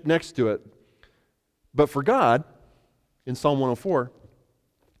take your ship next to it. But for God, in Psalm 104,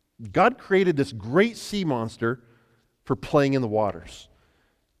 God created this great sea monster for playing in the waters.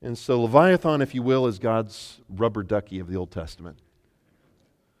 And so Leviathan, if you will, is God's rubber ducky of the Old Testament.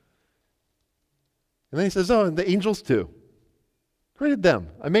 And then he says, oh, and the angels too. Created them.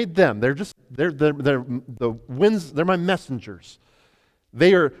 I made them. They're the winds, they're my messengers.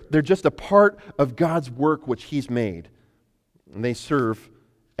 They're just a part of God's work which He's made. And they serve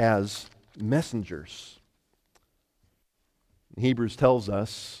as messengers. Hebrews tells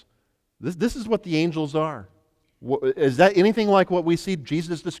us this is what the angels are. Is that anything like what we see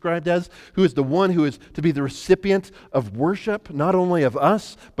Jesus described as? Who is the one who is to be the recipient of worship, not only of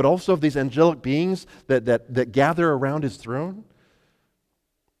us, but also of these angelic beings that gather around His throne?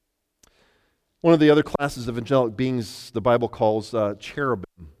 One of the other classes of angelic beings the Bible calls cherubim.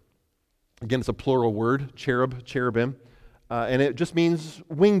 Again, it's a plural word, cherubim, and it just means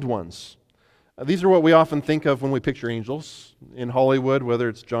winged ones. These are what we often think of when we picture angels in Hollywood, whether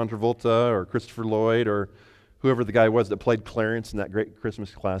it's John Travolta or Christopher Lloyd or whoever the guy was that played Clarence in that great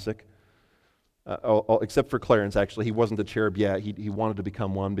Christmas classic. Except for Clarence, actually. He wasn't a cherub yet. He wanted to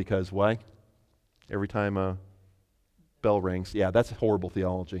become one because why? Every time a bell rings. Yeah, that's horrible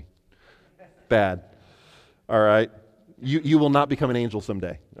theology. Bad. All right? You will not become an angel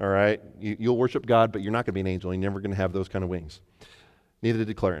someday. All right? You'll worship God, but you're not going to be an angel. You're never going to have those kind of wings. Neither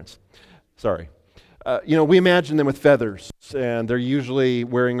did Clarence. Sorry. We imagine them with feathers, and they're usually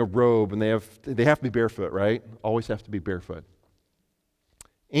wearing a robe, and they have to be barefoot, right? Always have to be barefoot.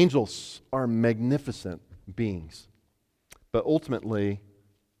 Angels are magnificent beings, but ultimately,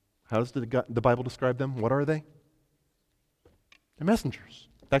 how does the Bible describe them? What are they? They're messengers.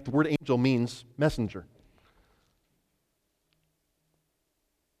 In fact, the word angel means messenger.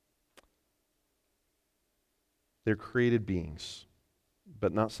 They're created beings,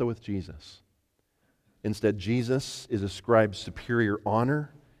 but not so with Jesus. Instead, Jesus is ascribed superior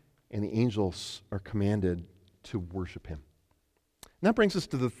honor, and the angels are commanded to worship Him. And that brings us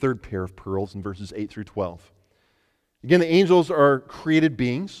to the third pair of pearls in verses 8 through 12. Again, the angels are created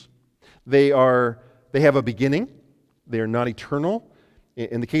beings. They have a beginning. They are not eternal.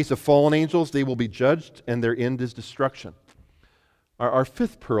 In the case of fallen angels, they will be judged, and their end is destruction. Our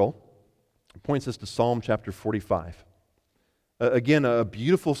fifth pearl points us to Psalm chapter 45. Again, a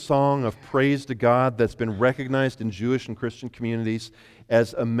beautiful song of praise to God that's been recognized in Jewish and Christian communities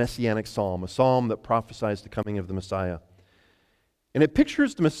as a messianic psalm, a psalm that prophesies the coming of the Messiah. And it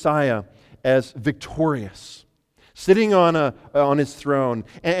pictures the Messiah as victorious, sitting on His throne.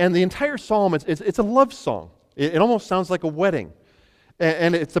 And the entire psalm, it's a love song. It almost sounds like a wedding.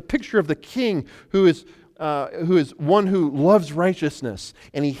 And it's a picture of the king who is one who loves righteousness,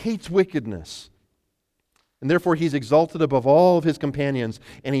 and he hates wickedness. And therefore, he's exalted above all of his companions,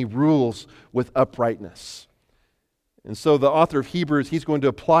 and he rules with uprightness. And so the author of Hebrews, he's going to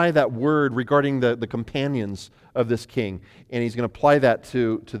apply that word regarding the companions of this king, and he's going to apply that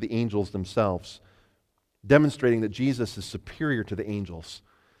to the angels themselves, demonstrating that Jesus is superior to the angels.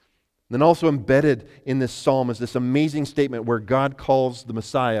 And then also embedded in this psalm is this amazing statement where God calls the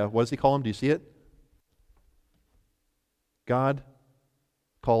Messiah, what does He call Him? Do you see it? God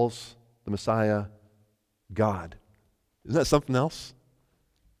calls the Messiah God. Isn't that something else?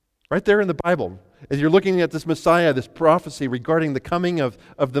 Right there in the Bible, as you're looking at this Messiah, this prophecy regarding the coming of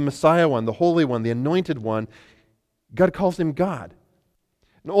the Messiah one, the Holy One, the Anointed One, God calls Him God.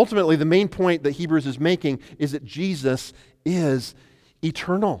 And ultimately, the main point that Hebrews is making is that Jesus is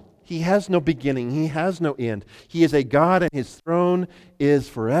eternal. He has no beginning. He has no end. He is a God, and His throne is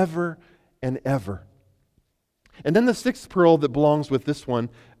forever and ever. And then the sixth pearl that belongs with this one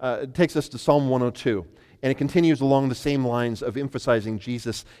takes us to Psalm 102. And it continues along the same lines of emphasizing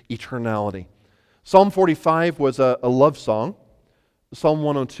Jesus' eternality. Psalm 45 was a love song. Psalm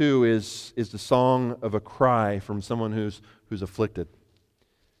 102 is the song of a cry from someone who's afflicted.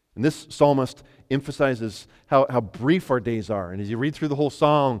 And this psalmist emphasizes how brief our days are. And as you read through the whole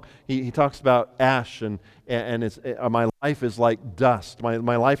song, he talks about ash and it's, my life is like dust.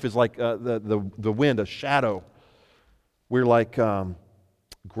 My life is like the wind, a shadow. We're like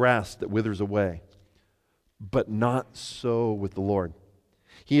grass that withers away. But not so with the Lord.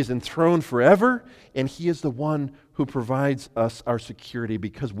 He is enthroned forever, and He is the one who provides us our security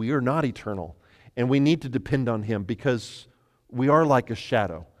because we are not eternal. And we need to depend on Him because we are like a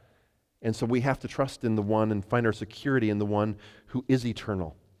shadow. And so we have to trust in the one and find our security in the one who is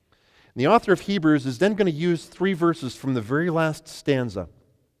eternal. And the author of Hebrews is then going to use 3 verses from the very last stanza.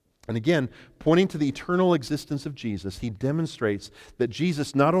 And again, pointing to the eternal existence of Jesus, he demonstrates that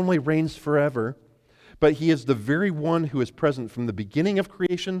Jesus not only reigns forever, but He is the very one who is present from the beginning of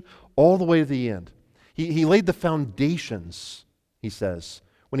creation all the way to the end. He laid the foundations, he says,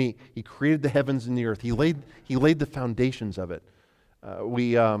 when he created the heavens and the earth. He laid the foundations of it.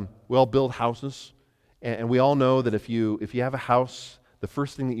 We all build houses, and we all know that if you have a house, the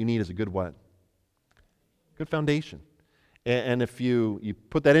first thing that you need is a good what? good foundation. And if you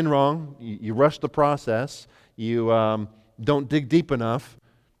put that in wrong, you rush the process, you don't dig deep enough,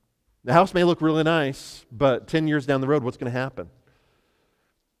 the house may look really nice, but 10 years down the road, what's going to happen?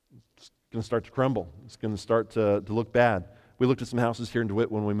 It's going to start to crumble. It's going to start to look bad. We looked at some houses here in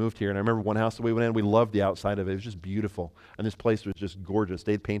DeWitt when we moved here, and I remember one house that we went in, we loved the outside of it. It was just beautiful, and this place was just gorgeous.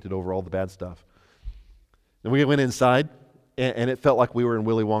 They'd painted over all the bad stuff. Then we went inside, and it felt like we were in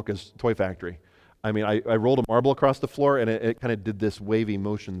Willy Wonka's toy factory. I mean, I rolled a marble across the floor, and it kind of did this wavy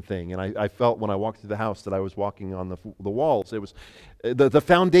motion thing. And I felt when I walked through the house that I was walking on the walls. It was the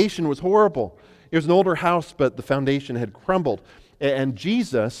foundation was horrible. It was an older house, but the foundation had crumbled. And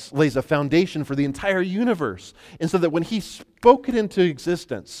Jesus lays a foundation for the entire universe. And so that when he spoke it into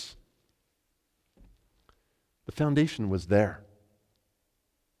existence, the foundation was there.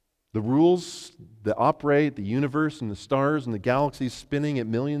 The rules that operate the universe and the stars and the galaxies spinning at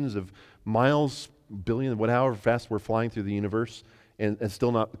millions of miles, billion, however fast we're flying through the universe and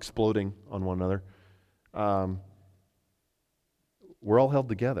still not exploding on one another, we're all held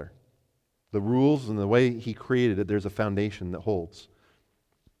together. The rules and the way he created it, there's a foundation that holds.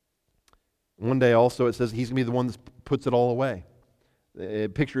 One day also it says he's going to be the one that puts it all away.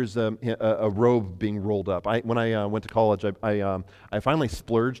 It pictures a robe being rolled up. When I went to college, I finally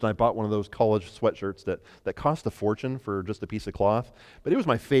splurged and I bought one of those college sweatshirts that cost a fortune for just a piece of cloth. But it was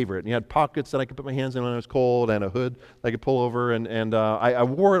my favorite. And you had pockets that I could put my hands in when it was cold and a hood that I could pull over. And I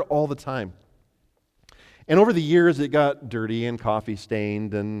wore it all the time. And over the years, it got dirty and coffee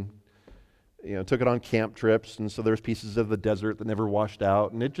stained and took it on camp trips. And so there's pieces of the desert that never washed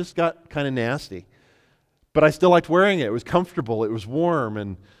out. And it just got kind of nasty. But I still liked wearing it. It was comfortable. It was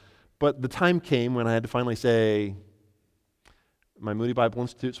warm. But the time came when I had to finally say, my Moody Bible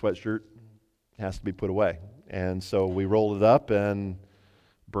Institute sweatshirt has to be put away. And so we rolled it up and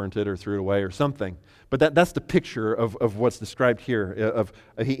burnt it or threw it away or something. But that's the picture of what's described here.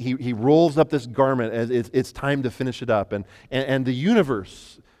 He rolls up this garment as it's time to finish it up. And the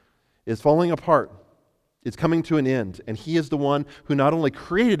universe is falling apart. It's coming to an end, and he is the one who not only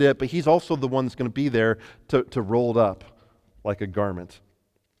created it, but he's also the one that's going to be there to roll it up like a garment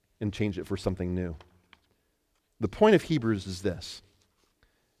and change it for something new. The point of Hebrews is this.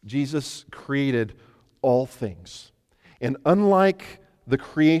 Jesus created all things, and unlike the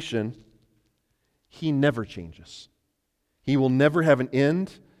creation, he never changes. He will never have an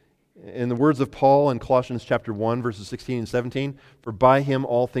end. In the words of Paul in Colossians chapter 1, verses 16 and 17, for by him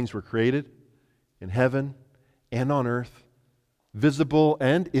all things were created, in heaven and on earth, visible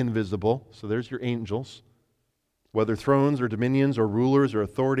and invisible. So there's your angels. Whether thrones or dominions or rulers or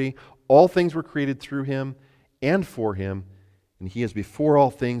authority, all things were created through him and for him, and he is before all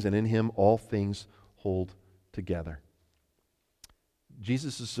things, and in him all things hold together.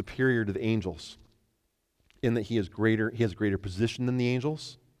 Jesus is superior to the angels in that he has greater position than the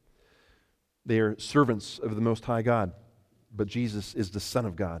angels. They are servants of the Most High God, but Jesus is the Son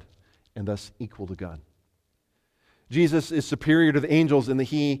of God, and thus equal to God. Jesus is superior to the angels in that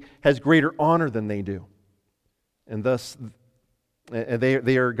he has greater honor than they do. And thus,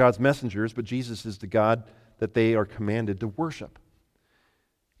 they are God's messengers, but Jesus is the God that they are commanded to worship.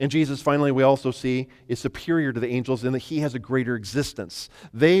 And Jesus, finally, we also see, is superior to the angels in that he has a greater existence.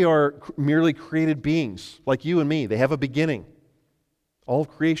 They are merely created beings, like you and me. They have a beginning. All of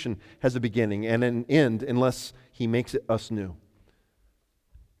creation has a beginning and an end unless he makes it us new.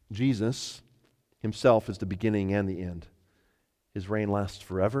 Jesus himself is the beginning and the end. His reign lasts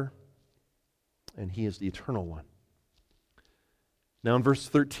forever, and he is the eternal one. Now in verse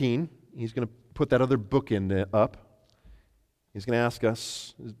 13, he's going to put that other bookend up. He's going to ask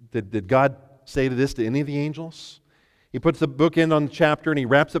us, did God say this to any of the angels? He puts the bookend on the chapter, and he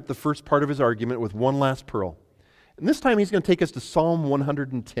wraps up the first part of his argument with one last pearl. And this time he's going to take us to Psalm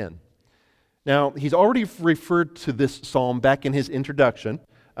 110. Now, he's already referred to this psalm back in his introduction.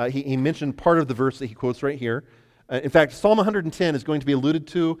 He mentioned part of the verse that he quotes right here. In fact, Psalm 110 is going to be alluded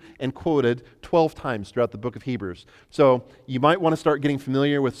to and quoted 12 times throughout the book of Hebrews. So you might want to start getting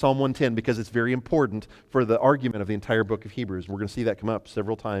familiar with Psalm 110 because it's very important for the argument of the entire book of Hebrews. We're going to see that come up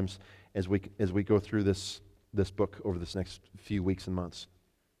several times as we go through this book over this next few weeks and months.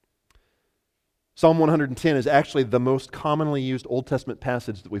 Psalm 110 is actually the most commonly used Old Testament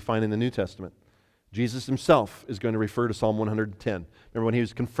passage that we find in the New Testament. Jesus himself is going to refer to Psalm 110. Remember when he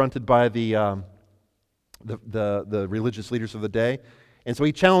was confronted by the religious leaders of the day? And so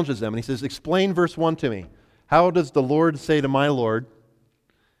he challenges them and he says, explain verse 1 to me. How does the Lord say to my Lord?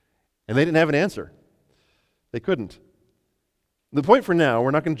 And they didn't have an answer. They couldn't. The point for now,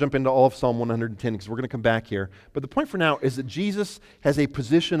 we're not going to jump into all of Psalm 110 because we're going to come back here. But the point for now is that Jesus has a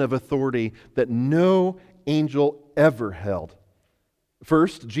position of authority that no angel ever held.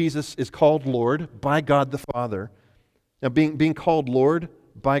 First, Jesus is called Lord by God the Father. Now, being called Lord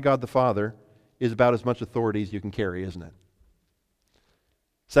by God the Father is about as much authority as you can carry, isn't it?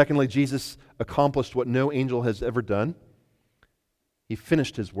 Secondly, Jesus accomplished what no angel has ever done. He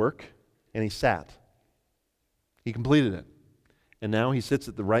finished his work and he sat. He completed it. And now he sits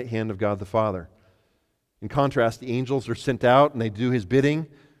at the right hand of God the Father. In contrast, the angels are sent out and they do his bidding.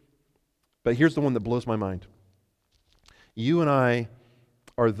 But here's the one that blows my mind. You and I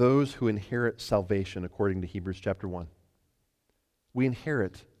are those who inherit salvation according to Hebrews chapter 1. We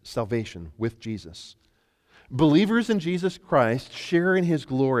inherit salvation with Jesus. Believers in Jesus Christ share in his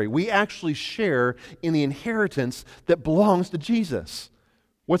glory. We actually share in the inheritance that belongs to Jesus.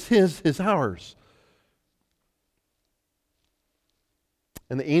 What's his is ours.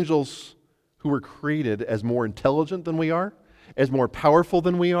 And the angels who were created as more intelligent than we are, as more powerful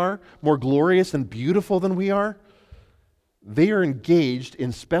than we are, more glorious and beautiful than we are, they are engaged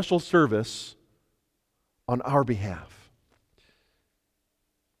in special service on our behalf.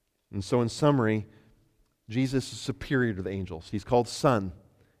 And so in summary, Jesus is superior to the angels. He's called Son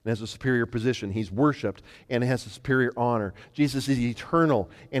and has a superior position. He's worshiped and has a superior honor. Jesus is eternal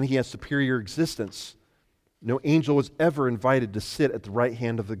and he has superior existence. No angel was ever invited to sit at the right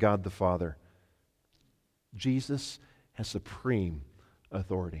hand of the God the Father. Jesus has supreme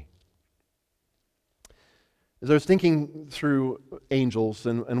authority. As I was thinking through angels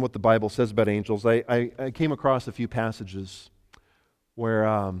and what the Bible says about angels, I came across a few passages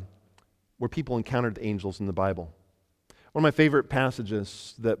where people encountered angels in the Bible. One of my favorite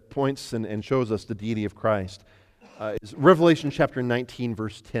passages that points and shows us the deity of Christ is Revelation chapter 19,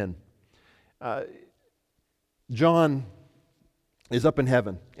 verse 10. John is up in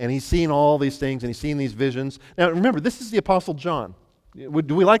heaven, and he's seeing all these things, and he's seeing these visions. Now, remember, this is the Apostle John.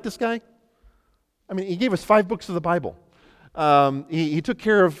 Do we like this guy? I mean, he gave us 5 books of the Bible. He took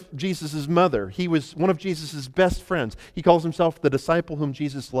care of Jesus' mother. He was one of Jesus' best friends. He calls himself the disciple whom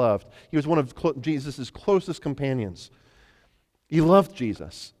Jesus loved. He was one of Jesus' closest companions. He loved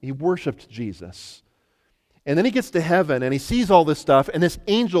Jesus. He worshiped Jesus. And then he gets to heaven, and he sees all this stuff, and this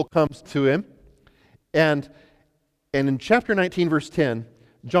angel comes to him, and in chapter 19, verse 10,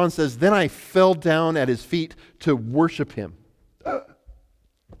 John says, "Then I fell down at his feet to worship him."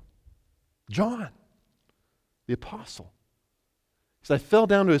 John, the apostle. He said, "I fell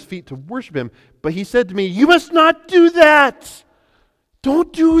down to his feet to worship him, but he said to me, 'You must not do that.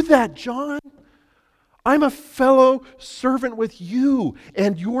 Don't do that, John. I'm a fellow servant with you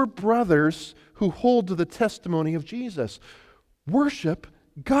and your brothers who hold to the testimony of Jesus. Worship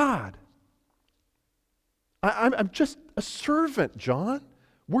God.' I'm just a servant, John.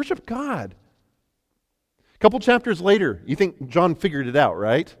 Worship God." A couple chapters later, you think John figured it out,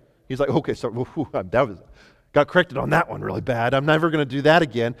 right? He's like, "Okay, so got corrected on that one really bad. I'm never going to do that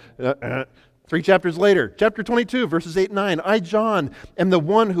again." 3 chapters later, chapter 22, verses 8 and 9. "I, John, am the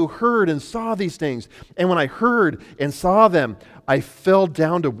one who heard and saw these things. And when I heard and saw them, I fell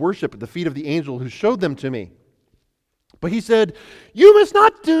down to worship at the feet of the angel who showed them to me. But he said, 'You must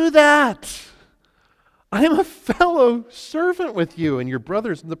not do that. I am a fellow servant with you and your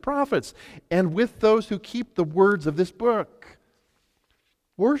brothers and the prophets, and with those who keep the words of this book.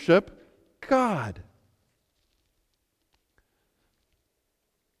 Worship God.'"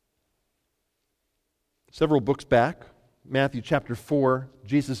 Several books back, Matthew chapter 4,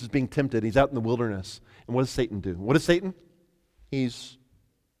 Jesus is being tempted. He's out in the wilderness. And what does Satan do? What is Satan? He's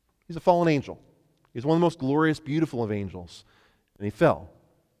a fallen angel. He's one of the most glorious, beautiful of angels. And he fell.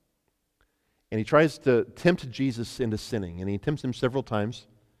 And he tries to tempt Jesus into sinning. And he tempts him several times.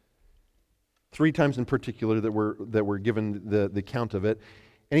 3 times in particular that were given the account of it.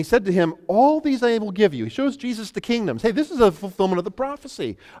 And he said to him, "All these I will give you." He shows Jesus the kingdoms. Hey, this is a fulfillment of the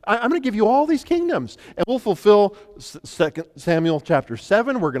prophecy. I'm going to give you all these kingdoms. And we'll fulfill 2 Samuel chapter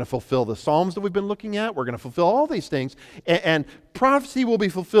 7. We're going to fulfill the Psalms that we've been looking at. We're going to fulfill all these things. And prophecy will be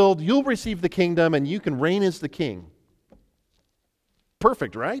fulfilled. You'll receive the kingdom and you can reign as the king.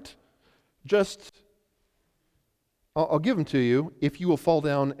 Perfect, right? I'll give them to you if you will fall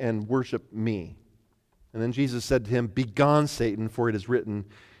down and worship me. And then Jesus said to him, "Begone, Satan, for it is written,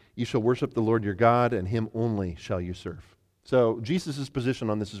 you shall worship the Lord your God, and him only shall you serve." So Jesus' position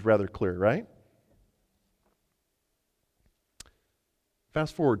on this is rather clear, right?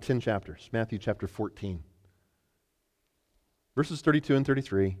 Fast forward 10 chapters, Matthew chapter 14. Verses 32 and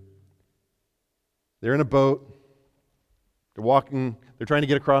 33. They're in a boat. They're walking. They're trying to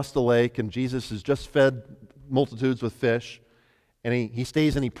get across the lake, and Jesus has just fed multitudes with fish. And he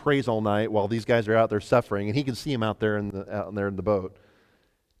stays and he prays all night while these guys are out there suffering, and he can see him out there in the boat.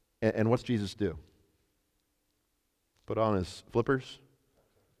 And what's Jesus do? put on his flippers.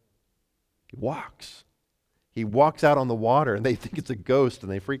 He walks. He walks out on the water, and they think it's a ghost,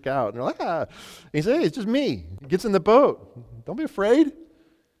 and they freak out. And they're like, ah. And he says, hey, it's just me. He gets in the boat. Don't be afraid. And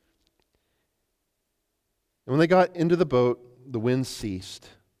when they got into the boat, the wind ceased.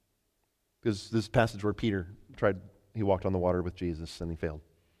 Because this passage where Peter he walked on the water with Jesus, and he failed.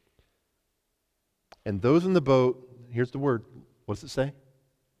 And those in the boat, here's the word. What does it say?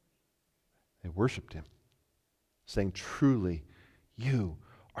 They worshiped him, saying, truly, you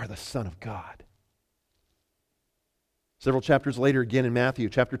are the Son of God. Several chapters later, again in Matthew,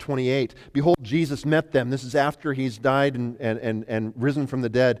 chapter 28, behold, Jesus met them. This is after he's died and risen from the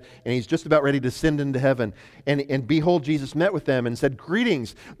dead, and he's just about ready to ascend into heaven. And behold, Jesus met with them and said,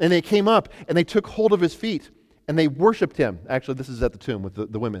 greetings. And they came up, and they took hold of his feet, and they worshiped him. Actually, this is at the tomb with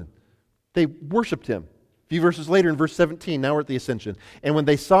the women. They worshiped him. A few verses later, in verse 17, now we're at the ascension. And when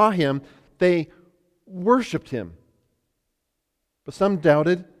they saw him, they worshiped him. But some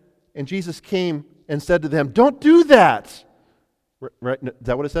doubted, and Jesus came and said to them, don't do that. Right? Is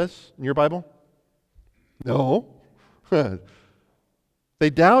that what it says in your Bible? No. They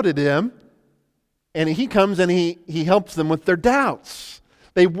doubted him, and he comes and he helps them with their doubts.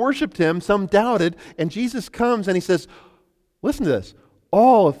 They worshiped him, some doubted, and Jesus comes and he says, listen to this,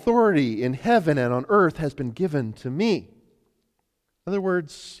 all authority in heaven and on earth has been given to me. In other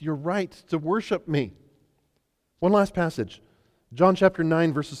words, you're right to worship me. One last passage. John chapter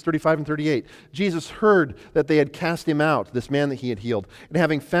 9, verses 35 and 38. Jesus heard that they had cast him out, this man that he had healed. And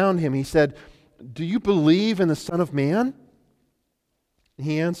having found him, he said, do you believe in the Son of Man? And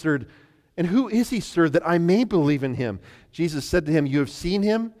he answered, and who is he, sir, that I may believe in him? Jesus said to him, you have seen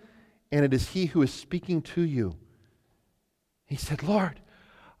him, and it is he who is speaking to you. He said, Lord,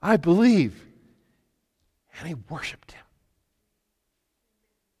 I believe. And he worshiped him.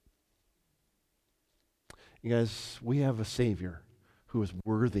 You guys, we have a Savior who is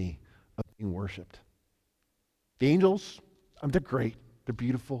worthy of being worshiped. The angels, they're great. They're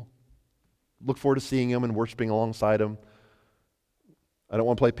beautiful. Look forward to seeing them and worshiping alongside them. I don't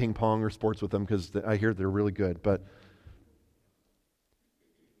want to play ping pong or sports with them because I hear they're really good. But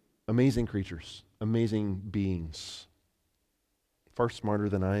amazing creatures, amazing beings. Far smarter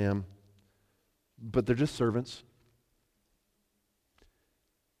than I am. But they're just servants.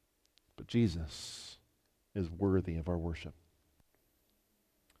 But Jesus is worthy of our worship.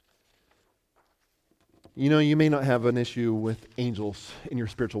 You know, you may not have an issue with angels in your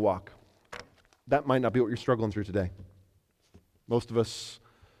spiritual walk. That might not be what you're struggling through today. Most of us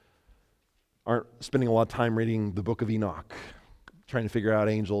aren't spending a lot of time reading the book of Enoch, trying to figure out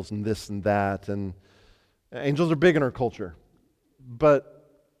angels and this and that. And angels are big in our culture.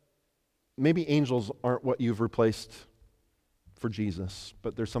 But maybe angels aren't what you've replaced for Jesus,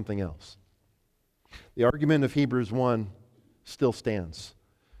 but there's something else. The argument of Hebrews 1 still stands.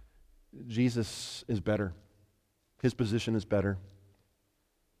 Jesus is better. His position is better.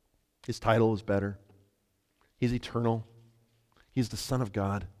 His title is better. He's eternal. He's the Son of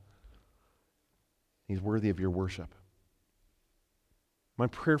God. He's worthy of your worship. My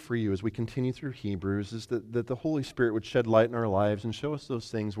prayer for you as we continue through Hebrews is that the Holy Spirit would shed light in our lives and show us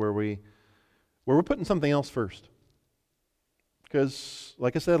those things where we're putting something else first. Because,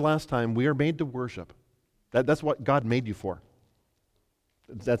 like I said last time, we are made to worship. That's what God made you for.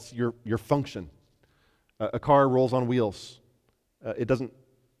 That's your function. A car rolls on wheels. It doesn't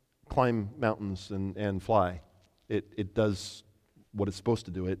climb mountains and fly. It does what it's supposed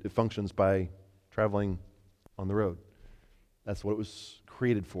to do. It functions by traveling on the road. That's what it was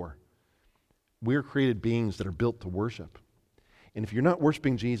created for. We're created beings that are built to worship. And if you're not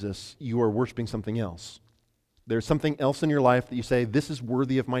worshiping Jesus, you are worshiping something else. There's something else in your life that you say, this is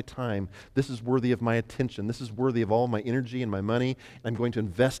worthy of my time. This is worthy of my attention. This is worthy of all my energy and my money. I'm going to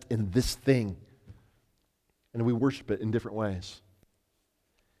invest in this thing. And we worship it in different ways.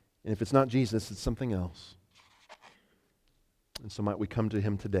 And if it's not Jesus, it's something else. And so might we come to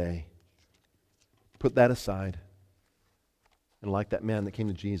him today, put that aside, and like that man that came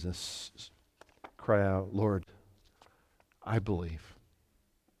to Jesus, cry out, Lord, I believe,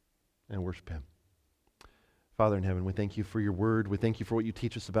 and worship him. Father in heaven, we thank you for your word. We thank you for what you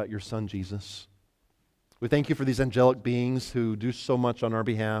teach us about your Son, Jesus. We thank you for these angelic beings who do so much on our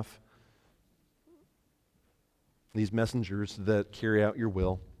behalf. These messengers that carry out your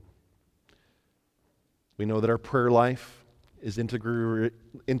will. We know that our prayer life is integrally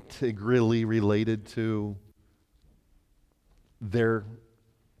related to their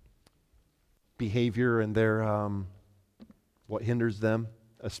behavior and their what hinders them,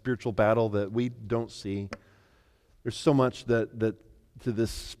 a spiritual battle that we don't see. There's so much that to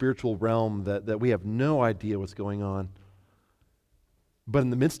this spiritual realm that we have no idea what's going on. But in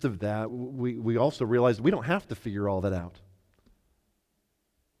the midst of that, we also realize we don't have to figure all that out.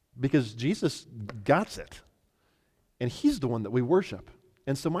 Because Jesus got it. And He's the one that we worship.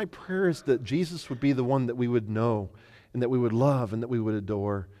 And so my prayer is that Jesus would be the one that we would know and that we would love and that we would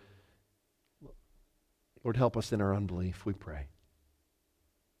adore. Lord, help us in our unbelief, we pray.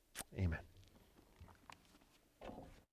 Amen.